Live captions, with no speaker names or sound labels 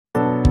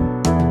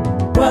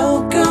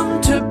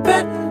to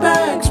Betting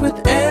Bags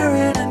with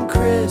Aaron and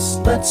Chris.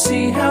 Let's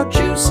see how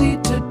juicy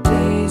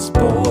today's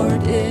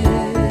board is.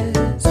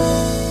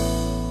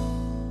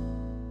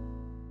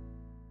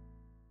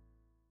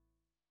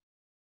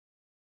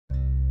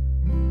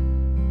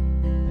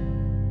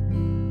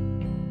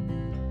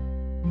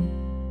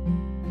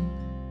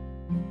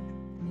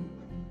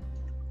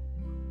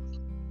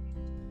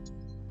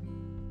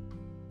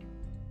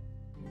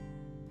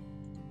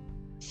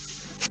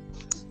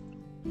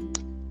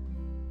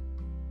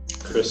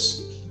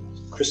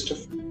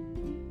 Christopher.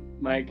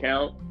 My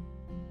account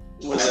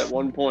was at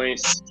one point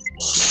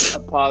a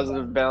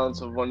positive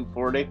balance of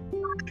 140.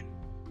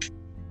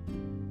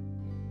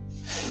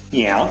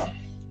 Yeah.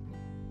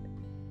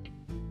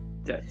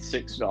 That's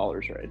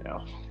 $6 right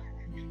now.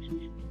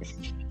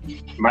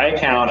 My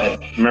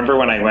account, remember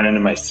when I went into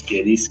my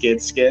skid?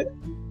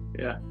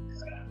 Yeah.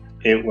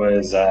 It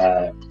was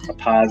a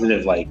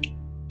positive like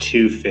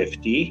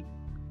 250,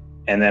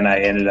 and then I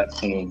ended up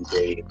paying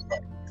Dave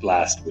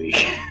last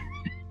week.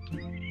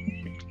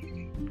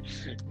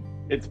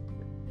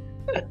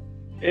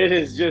 It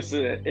is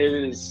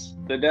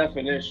the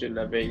definition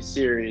of a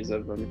series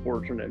of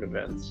unfortunate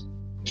events.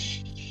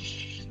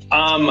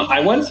 I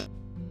went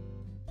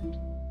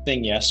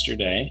thing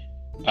yesterday,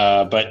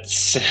 but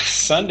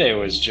Sunday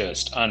was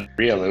just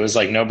unreal. It was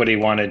like nobody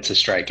wanted to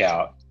strike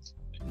out.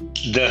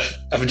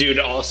 Dude,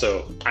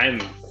 also, I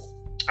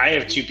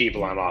have two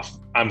people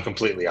I'm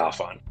completely off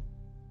on.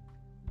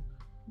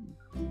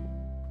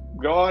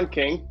 Go on,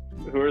 King.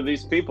 Who are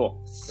these people?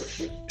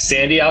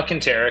 Sandy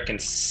Alcantara can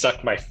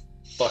suck my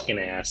fucking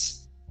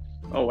ass.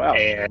 Oh, wow.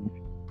 And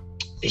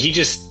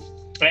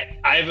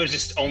I would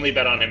just only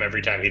bet on him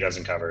every time he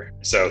doesn't cover.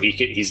 So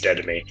he's dead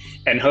to me.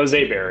 And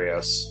Jose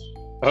Barrios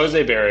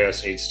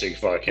needs to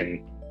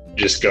fucking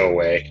just go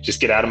away.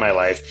 Just get out of my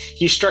life.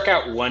 He struck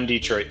out one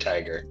Detroit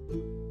Tiger.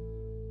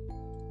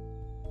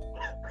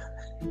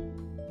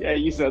 Yeah,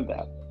 you said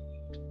that.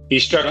 He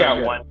struck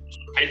out one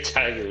Detroit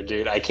Tiger,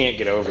 dude. I can't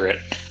get over it.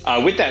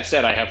 With that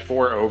said, I have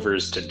 4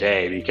 overs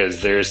today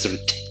because there's some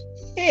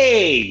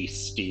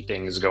tasty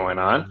things going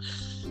on.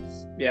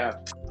 Yeah,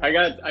 I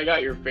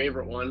got your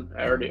favorite one.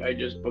 I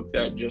just booked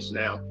that just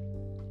now.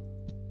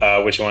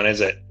 Which one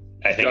is it?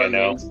 I think John I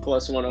know. Means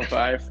plus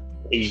 105.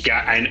 You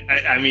got.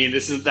 I mean,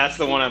 that's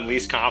the one I'm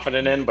least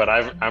confident in, but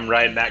I'm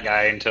riding that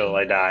guy until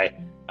I die.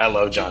 I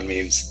love John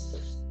Means.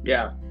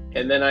 Yeah,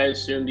 and then I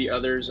assume the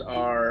others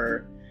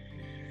are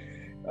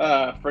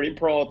Freddie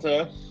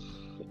Peralta,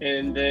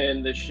 and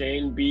then the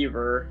Shane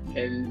Beaver,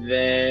 and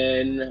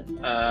then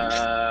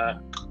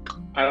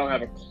I don't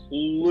have a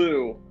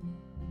clue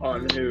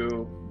on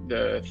who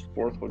the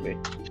fourth would be.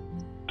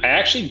 I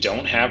actually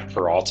don't have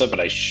Peralta, but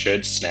I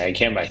should snag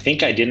him. I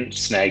think I didn't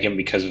snag him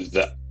because of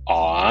the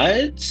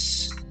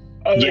odds.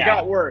 Oh, it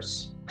got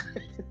worse.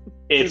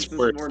 It's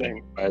worse than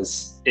it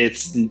was.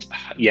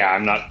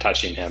 I'm not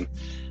touching him.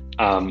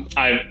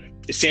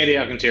 Sandy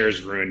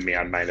Alcantara's ruined me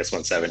on minus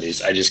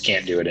 170s. I just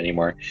can't do it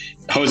anymore.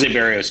 Jose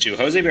Barrios too.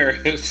 Jose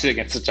Barrios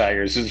against the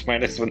Tigers is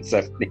minus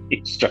 170.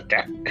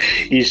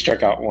 He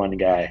struck out one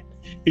guy.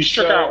 He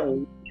struck out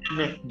one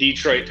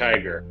Detroit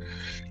Tiger.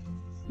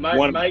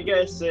 My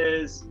guess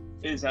is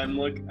I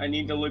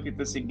need to look at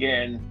this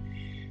again,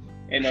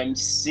 and I'm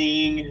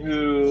seeing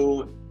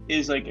who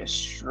is like a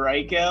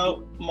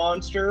strikeout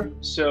monster.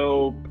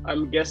 So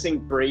I'm guessing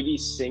Brady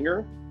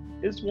Singer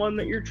is one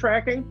that you're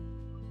tracking.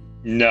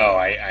 No,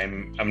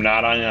 I'm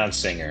not on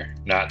Singer.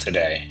 Not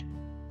today.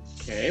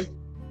 Okay.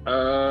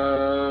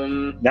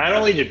 Not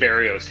only did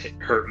Barrios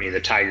hurt me,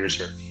 the Tigers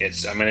hurt me.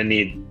 I'm gonna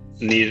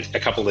need a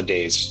couple of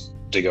days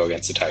to go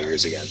against the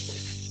Tigers again.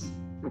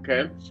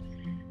 Okay.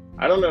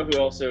 I don't know who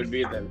else it would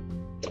be then.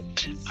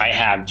 I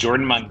have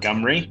Jordan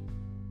Montgomery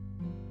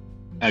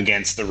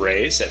against the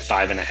Rays at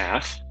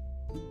 5.5.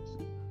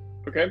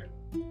 Okay.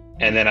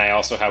 And then I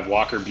also have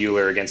Walker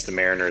Buehler against the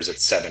Mariners at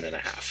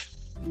 7.5.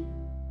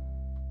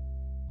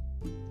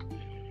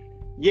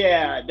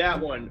 Yeah, that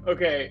one.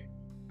 Okay.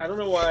 I don't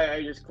know why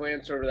I just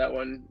glanced over that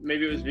one.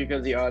 Maybe it was because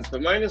of the odds,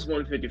 but minus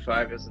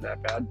 155 isn't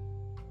that bad.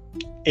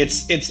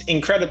 It's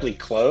incredibly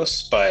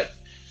close, but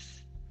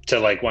to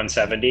like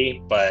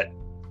 170. But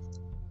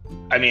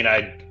I mean,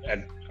 I'm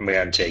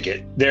gonna take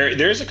it.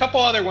 There's a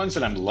couple other ones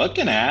that I'm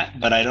looking at,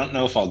 but I don't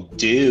know if I'll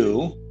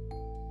do.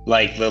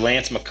 Like the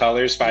Lance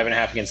McCullers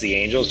 5.5 against the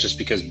Angels, just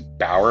because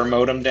Bauer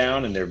mowed them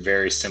down, and they're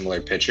very similar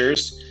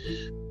pitchers.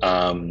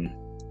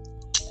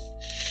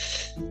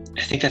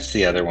 I think that's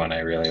the other one I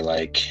really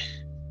like.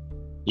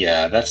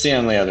 Yeah, that's the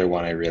only other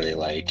one I really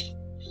like.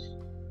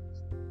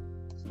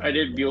 I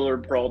did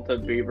Buehler, Peralta,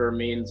 Bieber,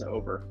 Means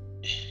over.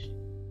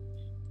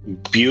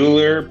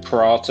 Buehler,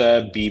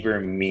 Peralta,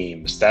 Bieber,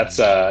 Means. That's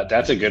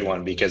a good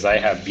one because I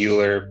have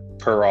Buehler,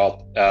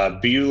 Peralta,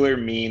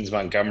 Buehler, Means,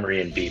 Montgomery,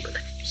 and Bieber.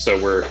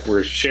 So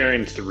we're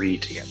sharing 3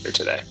 together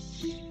today.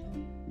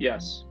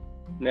 Yes.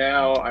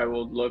 Now I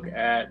will look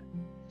at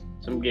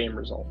some game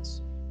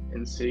results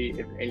and see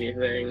if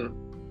anything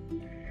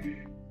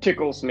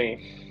tickles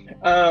me.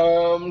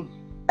 Hmm.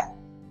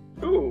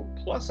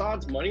 Plus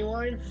odds money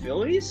line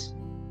Phillies.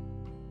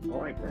 I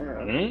like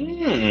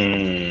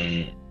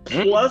that.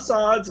 Plus, Plus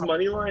odds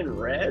moneyline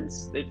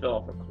Reds. They fell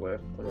off a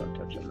cliff. I'm not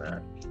touching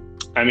that.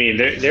 I mean,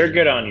 they're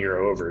good on your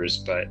overs,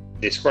 but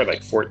they scored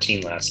like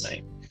 14 last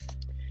night.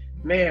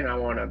 Man, I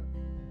want to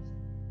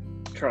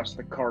trust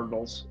the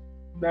Cardinals.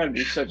 That'd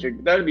be such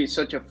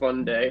a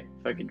fun day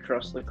if I could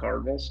trust the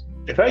Cardinals.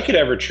 If I could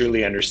ever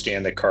truly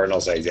understand the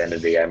Cardinals'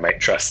 identity, I might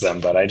trust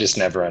them, but I just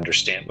never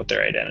understand what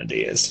their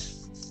identity is.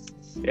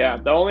 Yeah,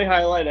 the only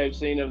highlight I've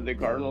seen of the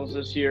Cardinals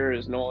this year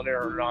is Nolan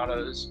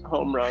Arenado's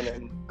home run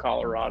in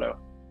Colorado.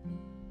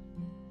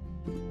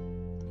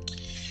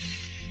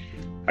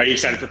 Are you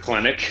excited for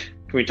Clinic?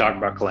 Can we talk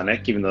about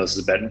Clinic, even though this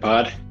is a betting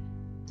pod?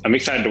 I'm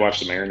excited to watch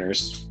the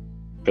Mariners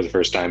for the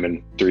first time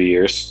in 3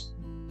 years.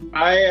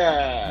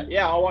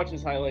 I'll watch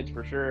his highlights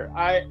for sure.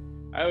 I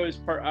was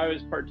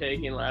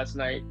partaking last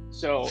night,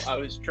 so I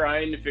was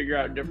trying to figure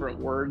out different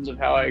words of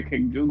how I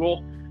could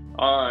Google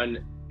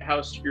on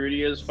how screwed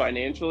he is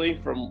financially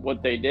from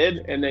what they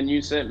did, and then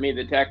you sent me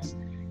the text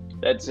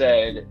that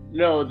said,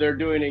 no, they're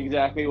doing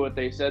exactly what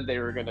they said they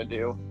were going to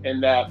do,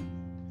 and that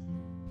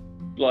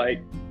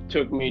like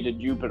took me to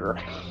Jupiter.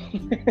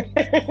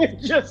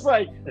 Just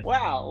like,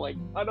 wow, like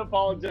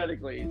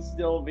unapologetically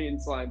still being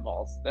slime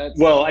balls.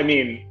 Well, I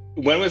mean,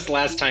 when was the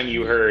last time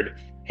you heard,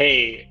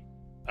 hey,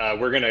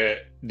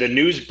 the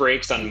news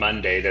breaks on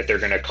Monday that they're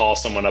going to call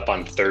someone up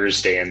on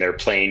Thursday and they're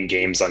playing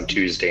games on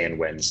Tuesday and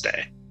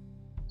Wednesday?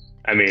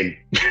 I mean,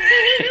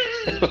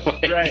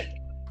 right.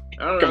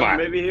 I don't know.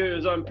 Maybe he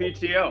was on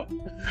PTO.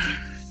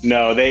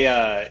 No,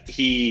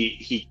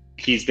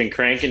 he's been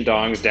cranking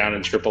dongs down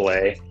in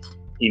AAA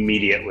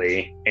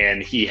immediately,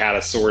 and he had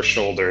a sore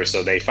shoulder,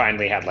 so they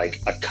finally had like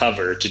a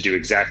cover to do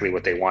exactly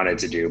what they wanted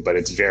to do, but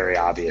it's very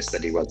obvious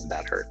that he wasn't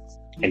that hurt,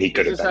 and he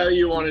could have. Is this how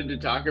you wanted to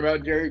talk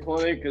about Jerry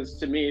Clinic? Because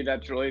to me,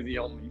 that's really the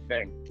only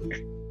thing.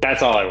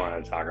 That's all I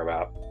wanted to talk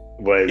about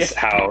was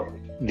how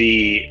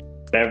the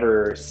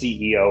ever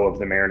CEO of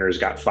the Mariners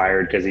got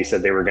fired because he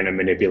said they were going to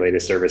manipulate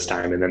his service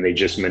time, and then they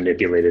just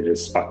manipulated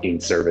his fucking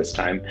service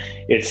time.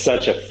 It's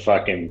such a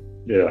fucking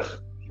ugh.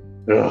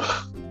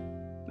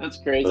 That's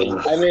crazy.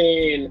 Ugh. I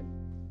mean,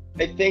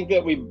 I think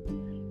that we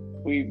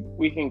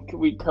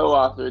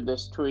co-authored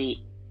this tweet.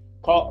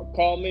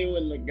 Call me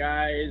when the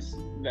guys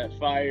that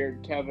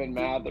fired Kevin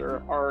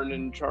Mather aren't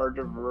in charge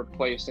of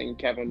replacing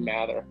Kevin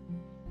Mather.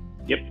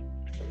 Yep,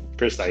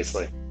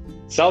 precisely.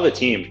 Sell the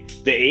team.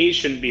 The A's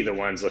shouldn't be the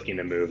ones looking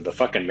to move. The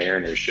fucking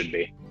Mariners should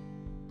be.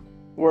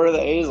 Where are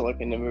the A's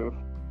looking to move?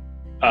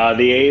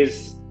 The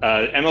A's,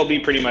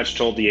 MLB pretty much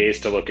told the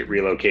A's to look at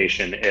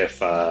relocation if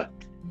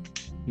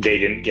they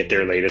didn't get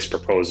their latest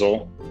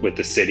proposal with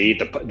the city.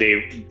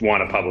 They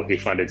want a publicly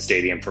funded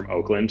stadium from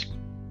Oakland,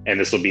 and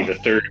this will be the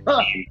third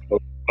team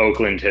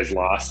Oakland has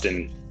lost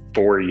in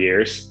 4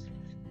 years.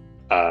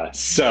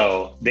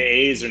 So the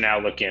A's are now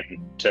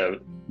looking to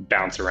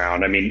bounce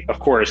around. I mean, of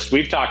course,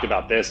 we've talked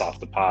about this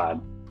off the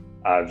pod.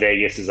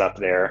 Vegas is up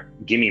there.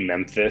 Give me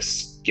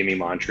Memphis. Give me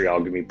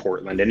Montreal. Give me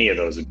Portland. Any of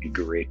those would be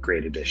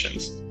great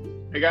additions.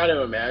 I got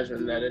to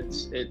imagine that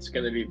it's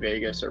going to be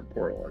Vegas or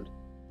Portland.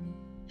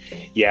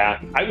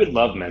 Yeah, I would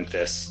love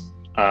Memphis,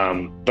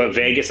 but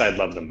Vegas I'd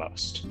love the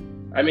most.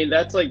 I mean,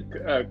 that's like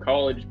a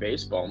college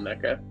baseball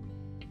mecca.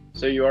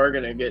 So you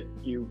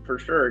for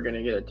sure are going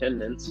to get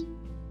attendance.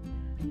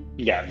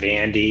 You got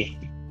Vandy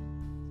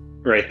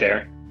right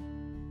there.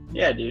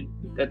 Yeah, dude.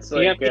 That's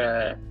like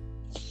the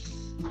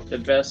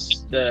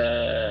best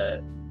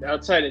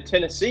outside of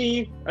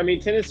Tennessee. I mean,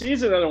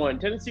 Tennessee's another one.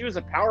 Tennessee was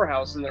a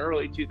powerhouse in the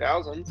early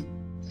 2000s.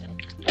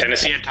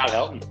 Tennessee had Todd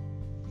Helton.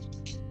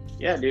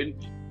 Yeah,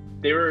 dude.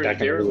 They were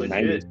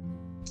legit.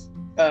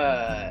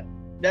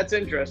 That's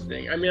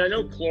interesting. I mean, I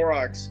know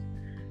Clorox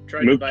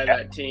tried to buy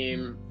that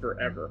team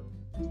forever.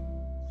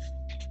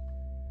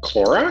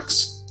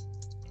 Clorox?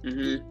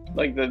 Mm-hmm.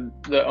 Like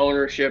the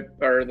ownership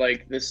or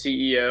like the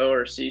CEO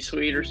or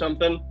C-suite or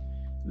something,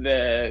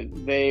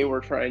 they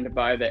were trying to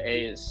buy the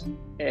A's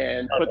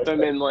and put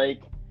them in like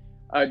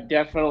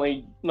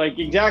definitely like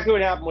exactly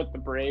what happened with the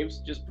Braves,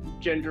 just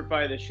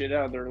gentrify the shit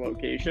out of their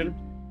location,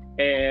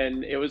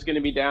 and it was going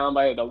to be down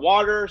by the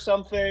water or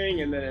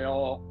something, and then it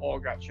all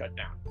got shut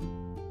down.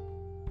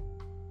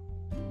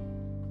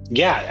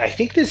 Yeah, I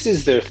think this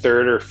is their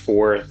third or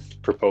fourth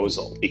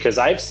proposal, because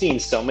I've seen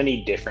so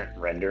many different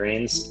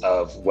renderings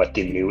of what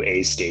the new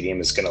A's stadium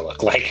is going to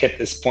look like at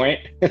this point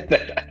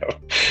that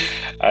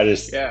I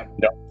just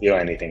don't feel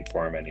anything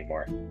for them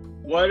anymore.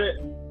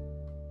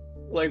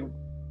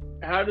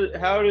 How does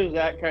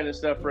that kind of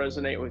stuff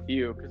resonate with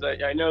you? Because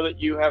I know that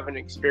you haven't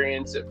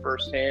experienced it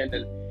firsthand,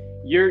 and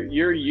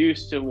you're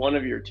used to one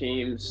of your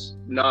teams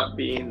not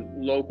being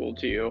local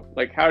to you.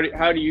 Like, how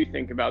do you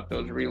think about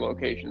those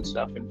relocation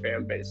stuff and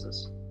fan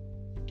bases?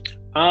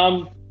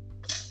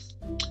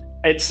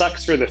 It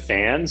sucks for the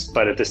fans,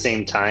 but at the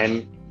same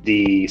time,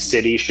 the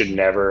city should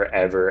never,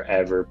 ever,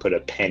 ever put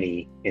a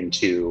penny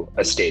into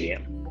a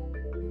stadium.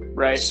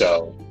 Right.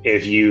 So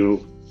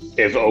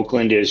if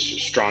Oakland is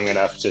strong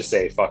enough to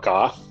say fuck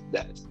off,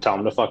 tell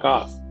them to fuck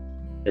off.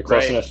 They're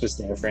close enough to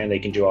San Fran. They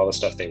can do all the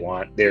stuff they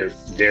want. They're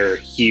a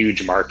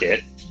huge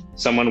market.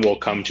 Someone will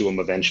come to them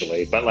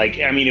eventually. But like,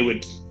 I mean, it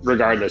would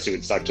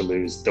suck to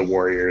lose the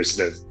Warriors,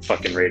 the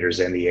fucking Raiders,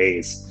 and the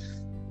A's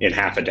in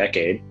half a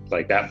decade.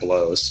 Like, that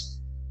blows.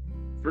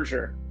 For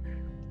sure.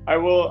 I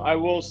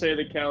will say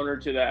the counter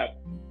to that,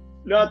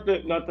 not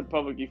the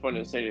publicly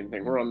funded stadium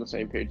thing, we're on the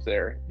same page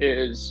there,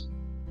 is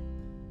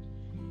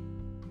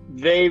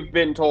they've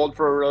been told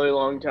for a really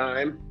long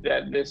time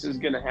that this is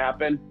going to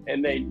happen,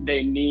 and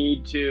they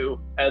need to,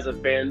 as a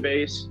fan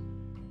base,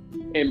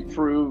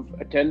 improve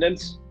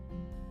attendance,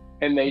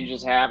 and they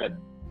just haven't.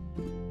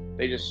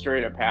 They just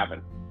straight up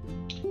haven't.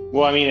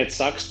 Well, I mean, it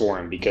sucks for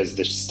them because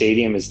the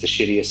stadium is the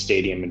shittiest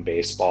stadium in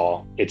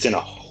baseball. It's in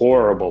a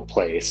horrible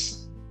place.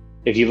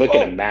 If you look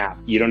at a map,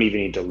 you don't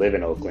even need to live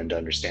in Oakland to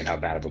understand how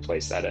bad of a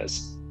place that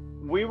is.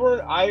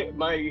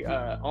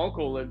 My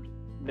uncle lived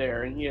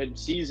there, and he had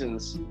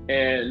seasons,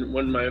 and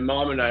when my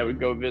mom and I would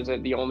go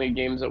visit, the only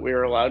games that we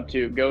were allowed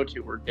to go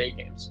to were day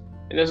games,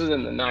 and this is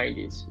in the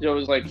 90s, so it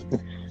was like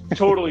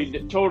totally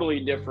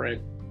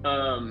different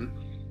than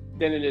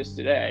it is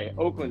today.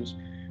 Oakland's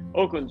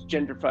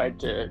gentrified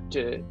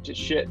to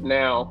shit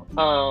now,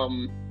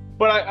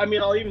 but I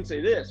mean, I'll even say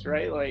this,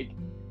 right? Like,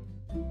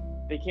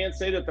 they can't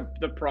say that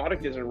the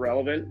product isn't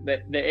relevant.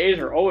 That the A's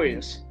are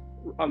always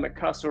on the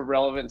cusp of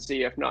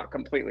relevancy, if not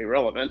completely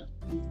relevant.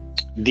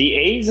 The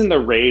A's and the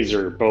Rays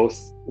are both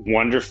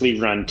wonderfully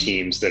run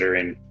teams that are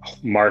in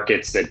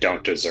markets that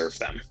don't deserve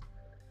them.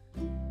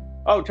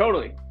 Oh,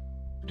 totally.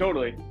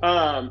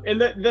 And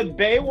the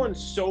Bay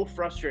one's so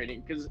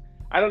frustrating because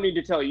I don't need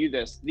to tell you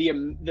this.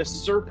 The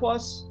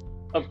surplus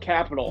of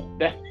capital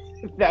that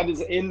is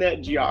in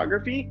that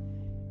geography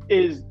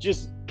is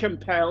just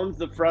compounds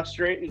the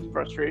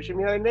frustration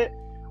behind it.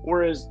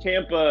 Whereas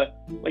Tampa,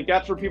 like,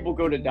 that's where people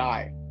go to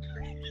die.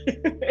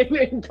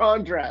 in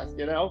contrast,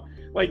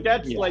 like,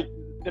 that's like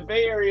the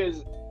Bay Area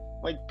is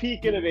like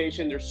peak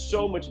innovation. There's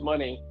so much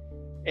money,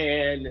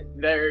 and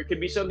there could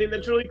be something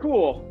that's really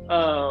cool.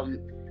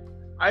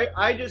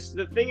 I just,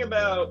 the thing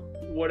about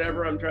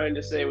whatever I'm trying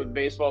to say with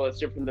baseball that's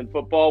different than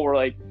football, we're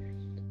like,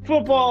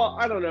 football,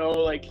 I don't know,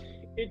 like,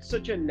 it's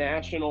such a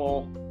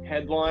national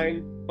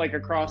headline, like,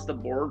 across the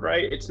board,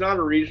 right? It's not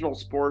a regional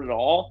sport at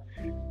all.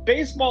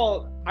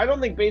 Baseball, I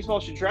don't think baseball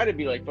should try to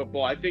be like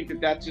football. I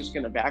think that's just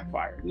going to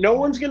backfire. No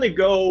one's going to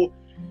go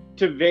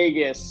to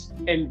Vegas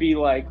and be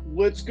like,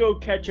 let's go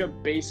catch a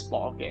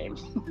baseball game.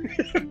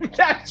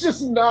 That's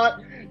just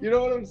not, you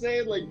know what I'm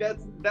saying? Like,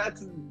 that's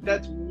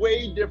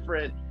way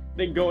different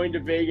than going to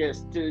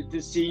Vegas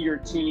to see your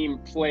team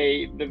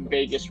play the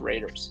Vegas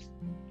Raiders.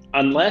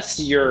 Unless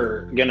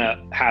you're going to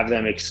have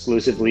them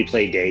exclusively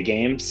play day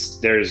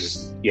games,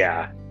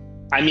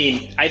 I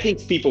mean, I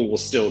think people will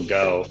still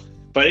go.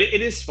 But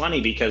it is funny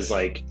because,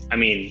 like, I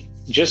mean,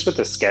 just with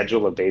the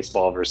schedule of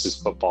baseball versus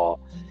football,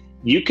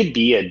 you could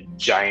be a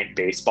giant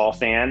baseball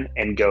fan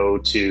and go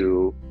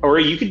to, or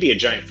you could be a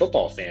giant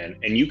football fan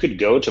and you could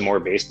go to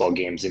more baseball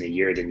games in a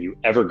year than you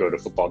ever go to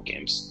football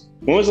games.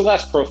 When was the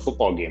last pro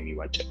football game you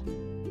went to?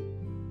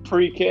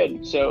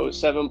 Pre-kid, so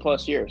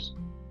 7+ years.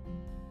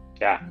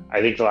 Yeah,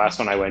 I think the last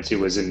one I went to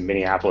was in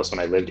Minneapolis when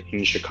I lived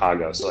in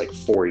Chicago, so like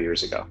 4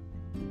 years ago.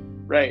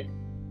 Right.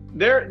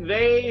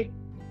 They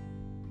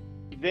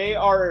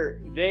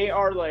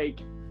are like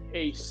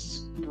a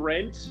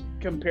sprint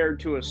compared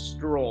to a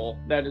stroll.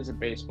 That is a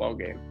baseball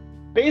game.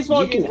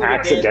 Baseball, you can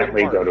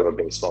accidentally go to a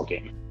baseball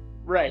game.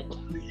 Right.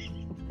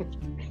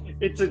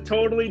 It's a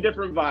totally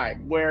different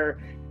vibe. Where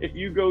if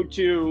you go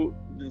to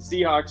the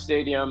Seahawks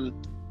Stadium,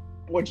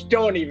 which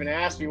don't even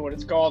ask me what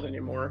it's called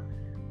anymore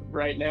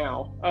right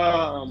now,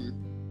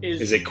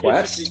 is it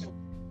Quest?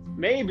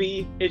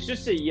 Maybe it's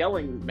just a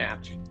yelling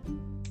match.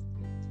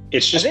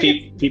 It's just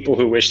people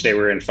who wish they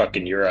were in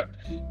fucking Europe.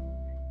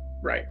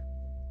 Right.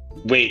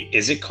 Wait,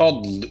 is it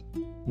called...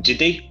 Did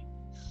they...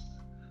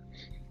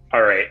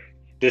 All right.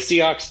 The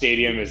Seahawks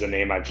Stadium is a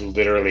name I've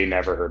literally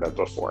never heard of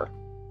before.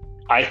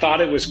 I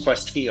thought it was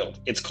Quest Field.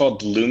 It's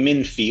called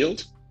Lumen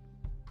Field?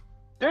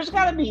 There's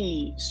got to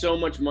be so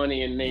much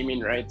money in naming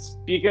rights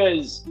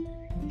because...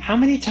 How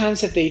many times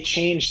have they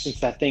changed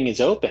since that thing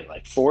is open?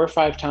 Like 4 or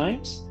 5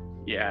 times?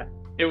 Yeah.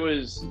 It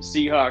was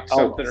Seahawks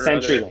something or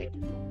CenturyLink. other.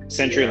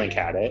 CenturyLink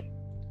had it.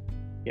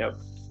 Yep.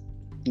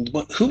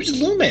 Who's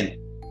Lumen?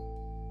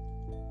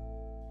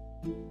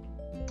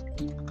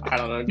 I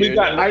don't know, dude. We've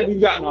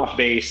gotten off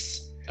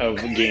base of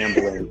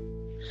gambling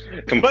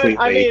completely.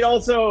 But I mean,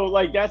 also,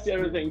 like, that's the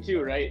other thing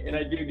too, right? And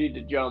I do need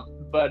to jump,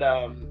 but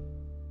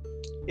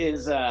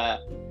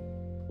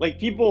like,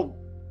 people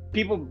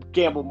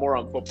gamble more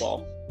on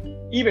football,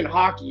 even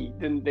hockey,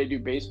 than they do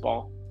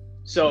baseball.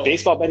 So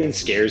baseball betting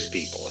scares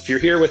people. If you're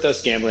here with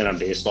us gambling on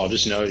baseball,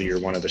 just know that you're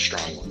one of the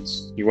strong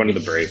ones. You're one of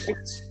the brave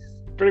ones.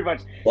 Pretty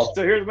much. Well,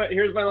 so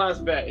here's my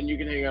last bet, and you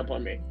can hang up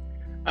on me.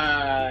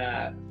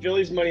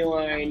 Phillies money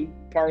line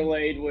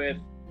parlayed with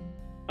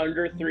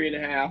under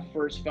 3.5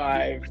 first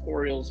 5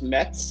 Orioles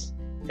Mets,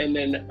 and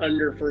then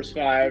under first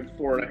 5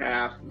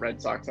 4.5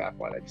 Red Sox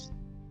Athletics.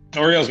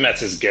 Orioles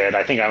Mets is good.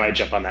 I think I might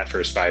jump on that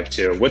first 5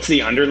 too. What's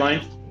the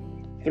underline?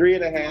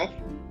 3.5.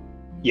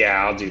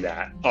 Yeah, I'll do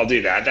that. I'll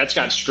do that. That's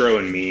got Stro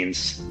and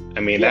memes. I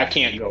mean, Yeah.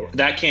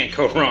 that can't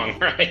go wrong,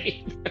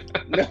 right?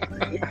 No.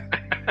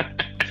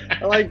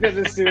 I like that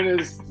as soon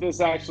as this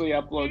actually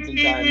uploads in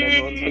time,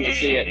 everyone's going to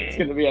see it. It's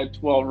going to be a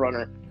 12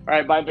 runner. All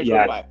right, bye, Bitcoin.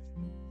 Yeah. Bye.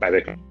 Bye,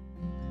 Bitcoin.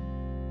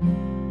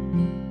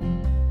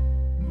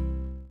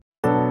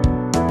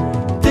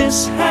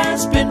 This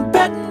has been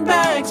Bet and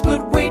Bags,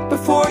 but wait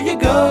before you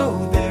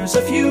go. There's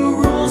a few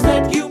rules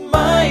that you